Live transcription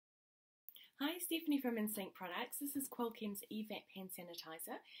Stephanie from InSync Products. This is Qualchem's Evap hand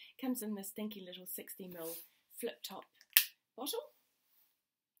sanitizer. Comes in this dinky little 60ml flip top bottle.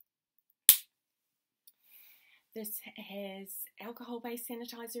 This has alcohol-based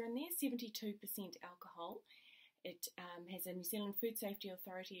sanitizer in there, 72% alcohol. It has a New Zealand Food Safety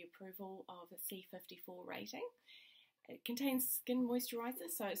Authority approval of a C54 rating. It contains skin moisturiser,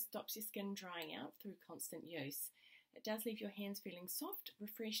 so it stops your skin drying out through constant use. It does leave your hands feeling soft,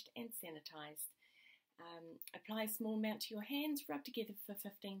 refreshed and sanitised. Apply a small amount to your hands, rub together for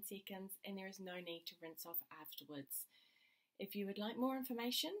 15 seconds, and there is no need to rinse off afterwards. If you would like more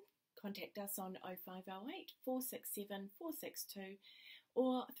information, contact us on 0508 467 462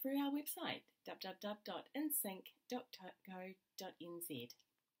 or through our website www.insync.co.nz.